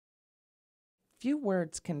Few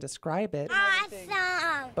words can describe it.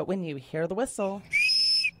 Awesome! But when you hear the whistle,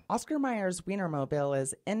 Oscar Mayer's Wienermobile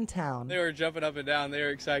is in town. They were jumping up and down. They were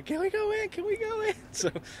excited. Can we go in? Can we go in? So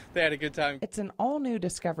they had a good time. It's an all-new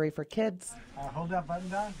discovery for kids. Hold that button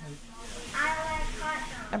down. I like hot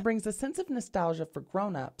dogs. And brings a sense of nostalgia for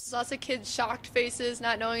grown-ups. Lots of kids' shocked faces,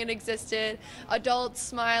 not knowing it existed. Adults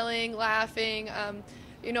smiling, laughing,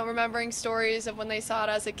 remembering stories of when they saw it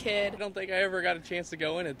as a kid. I don't think I ever got a chance to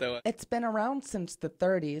go in it, though. It's been around since the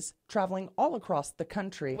 30s, traveling all across the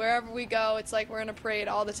country. Wherever we go, it's like we're in a parade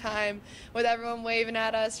all the time, with everyone waving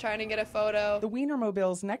at us, trying to get a photo. The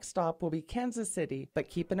Wienermobile's next stop will be Kansas City, but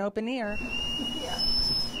keep an open ear.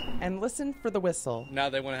 And listen for the whistle. Now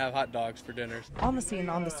they want to have hot dogs for dinners. On the scene,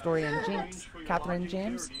 on the story in Jinx, Catherine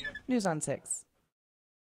James, News on 6.